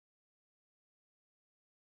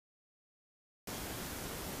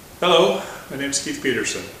Hello, my name is Keith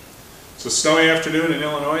Peterson. It's a snowy afternoon in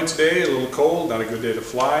Illinois today, a little cold, not a good day to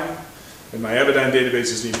fly, and my Avidyne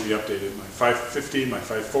databases need to be updated. My 550, my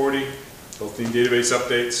 540, both need database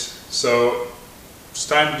updates, so it's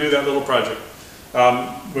time to do that little project.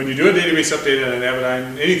 When you do a database update on an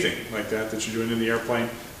Avidyne, anything like that you're doing in the airplane,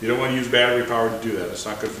 you don't want to use battery power to do that. It's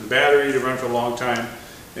not good for the battery to run for a long time,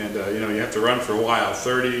 and you have to run for a while,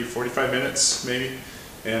 30, 45 minutes maybe.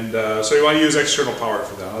 And so you want to use external power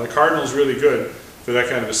for that. Now, the Cardinal is really good for that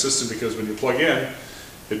kind of a system because when you plug in,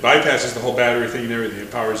 it bypasses the whole battery thing and everything.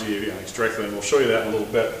 It powers the avionics directly, and we'll show you that in a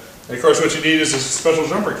little bit. And of course, what you need is a special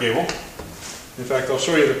jumper cable. In fact, I'll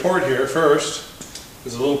show you the port here first.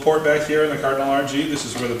 There's a little port back here in the Cardinal RG. This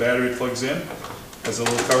is where the battery plugs in. It has a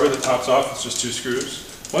little cover that tops off. It's just two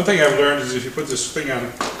screws. One thing I've learned is if you put this thing on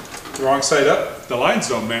the wrong side up, the lines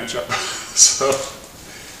don't match up. So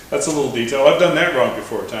that's a little detail. I've done that wrong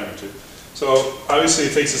before a time or two. So obviously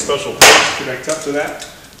it takes a special port to connect up to that.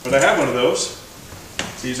 But I have one of those.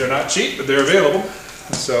 These are not cheap, but they're available.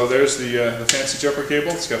 So there's the fancy jumper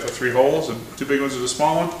cable. It's got the 3 holes, and 2 big ones are the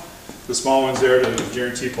small one. The small one's there to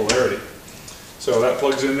guarantee polarity. So that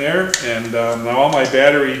plugs in there, and now all my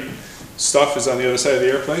battery stuff is on the other side of the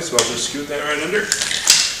airplane, so I'll just scoot that right under,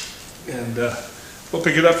 and we'll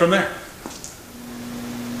pick it up from there.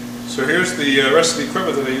 So here's the rest of the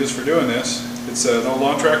equipment that I use for doing this. It's an old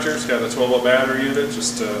lawn tractor. It's got a 12-volt battery in it,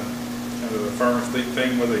 just kind of a farmer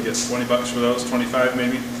thing where they get 20 bucks for those, 25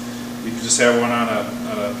 maybe. You can just have one on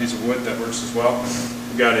a piece of wood, that works as well.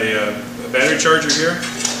 We've got a battery charger here,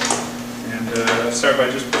 and I'll start by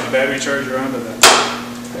just putting the battery charger onto the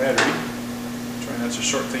battery. Try not to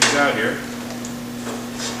short things out here.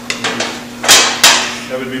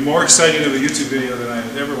 That would be more exciting of a YouTube video than I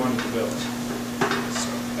ever wanted to build.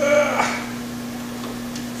 That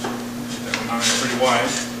one on there pretty wide.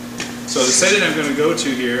 So the setting I'm going to go to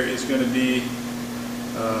here is going to be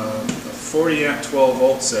a 40 amp 12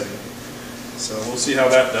 volt setting. So we'll see how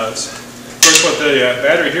that does. First, what the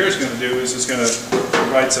battery here is going to do is it's going to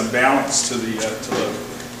provide some balance to the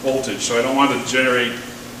voltage. So I don't want to generate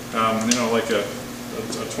like a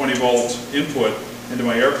 20 volt input into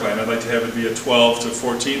my airplane. I'd like to have it be a 12 to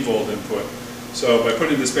 14 volt input. So by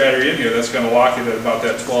putting this battery in here, that's going to lock it at about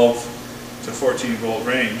that 12 to 14 volt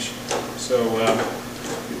range. So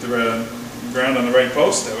get the ground on the right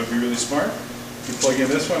post. That would be really smart. If you plug in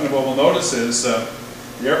this one, and what we'll notice is the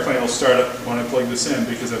airplane will start up when I plug this in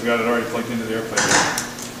because I've got it already plugged into the airplane.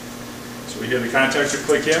 So we hear the contactor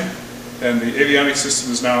click in, and the avionics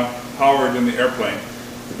system is now powered in the airplane.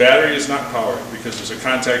 The battery is not powered because there's a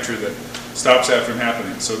contactor that stops that from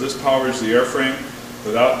happening. So this powers the airframe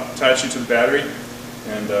without attaching to the battery,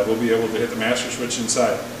 and we'll be able to hit the master switch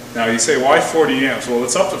inside. Now you say, why 40 amps? Well,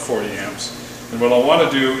 it's up to 40 amps. And what I'll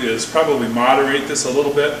want to do is probably moderate this a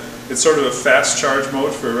little bit. It's sort of a fast charge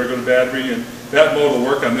mode for a regular battery, and that mode will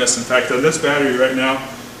work on this. In fact, on this battery right now,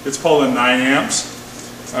 it's pulling 9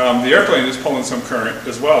 amps. The airplane is pulling some current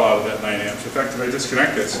as well out of that 9 amps. In fact, if I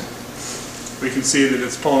disconnect this, we can see that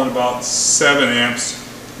it's pulling about 7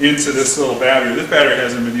 amps into this little battery. This battery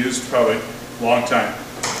hasn't been used probably a long time.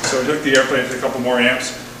 So we hook the airplane to a couple more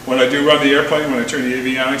amps. When I do run the airplane, when I turn the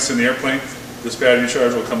avionics in the airplane, this battery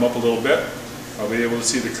charge will come up a little bit. I'll be able to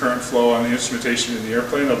see the current flow on the instrumentation in the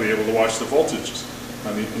airplane. I'll be able to watch the voltages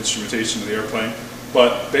on the instrumentation of the airplane.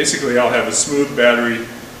 But basically I'll have a smooth battery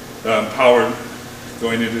power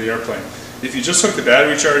going into the airplane. If you just hook the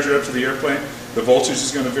battery charger up to the airplane, the voltage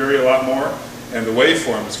is going to vary a lot more, and the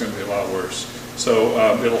waveform is going to be a lot worse. So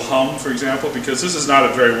it'll hum, for example, because this is not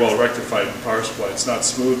a very well rectified power supply. It's not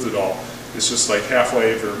smooth at all. It's just like half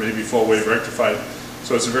wave or maybe full wave rectified.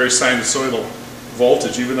 So it's a very sinusoidal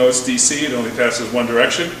voltage. Even though it's DC, it only passes one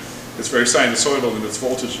direction. It's very sinusoidal in its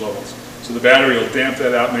voltage levels. So the battery will damp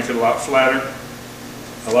that out, make it a lot flatter.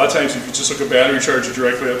 A lot of times if you just hook a battery charger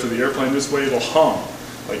directly up to the airplane this way, it'll hum.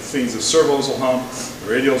 Like things, the servos will hum,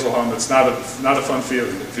 the radials will hum. It's not a fun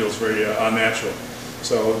feeling. It feels very unnatural.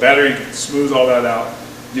 So the battery smooths all that out.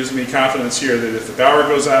 Gives me confidence here that if the power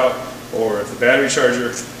goes out, or if the battery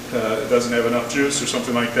charger doesn't have enough juice or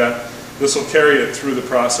something like that, this will carry it through the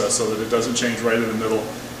process so that it doesn't change right in the middle.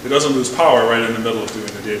 It doesn't lose power right in the middle of doing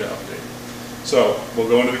the data update. So we'll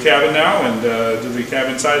go into the cabin now and do the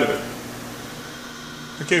cabin side of it.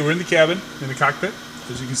 Okay, we're in the cabin, in the cockpit.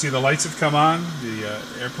 As you can see, the lights have come on. The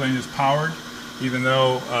airplane is powered, even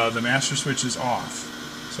though the master switch is off.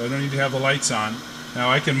 So I don't need to have the lights on. Now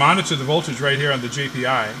I can monitor the voltage right here on the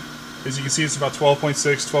JPI. As you can see, it's about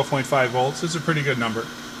 12.6, 12.5 volts. It's a pretty good number.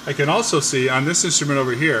 I can also see on this instrument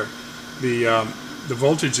over here the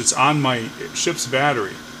voltage that's on my ship's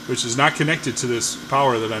battery, which is not connected to this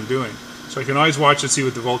power that I'm doing. So I can always watch and see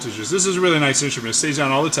what the voltage is. This is a really nice instrument. It stays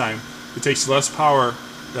on all the time. It takes less power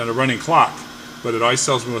than a running clock, but it always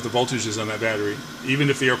tells me what the voltage is on that battery. Even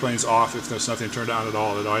if the airplane's off, if there's nothing turned on at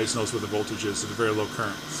all, it always knows what the voltage is at a very low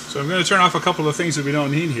current. So I'm going to turn off a couple of things that we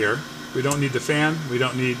don't need here. We don't need the fan, we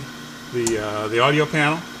don't need the audio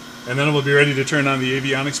panel, and then we'll be ready to turn on the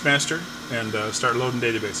avionics master and start loading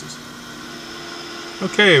databases.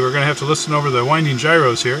 Okay, we're going to have to listen over the winding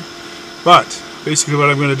gyros here, but basically what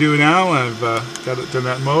I'm going to do now, I've got it in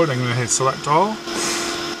that mode. I'm going to hit select all,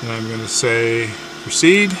 and I'm going to say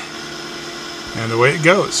proceed, and away it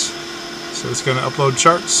goes. So it's going to upload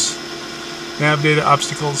charts, nav data,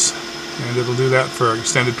 obstacles, and it'll do that for an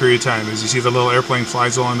extended period of time. As you see, the little airplane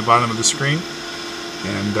flies along the bottom of the screen,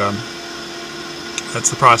 and that's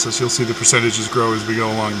the process. You'll see the percentages grow as we go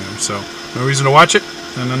along there. So no reason to watch it,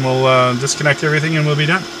 and then we'll disconnect everything and we'll be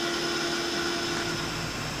done.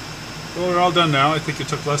 Well, we're all done now. I think it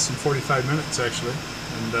took less than 45 minutes actually,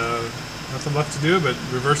 and nothing left to do but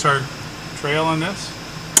reverse our trail on this,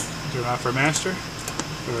 turn off our master,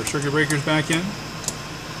 put our circuit breakers back in,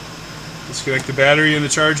 disconnect the battery and the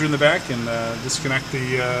charger in the back, and disconnect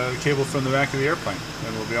the cable from the back of the airplane,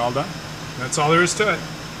 and we'll be all done. That's all there is to it.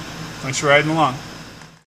 Thanks for riding along.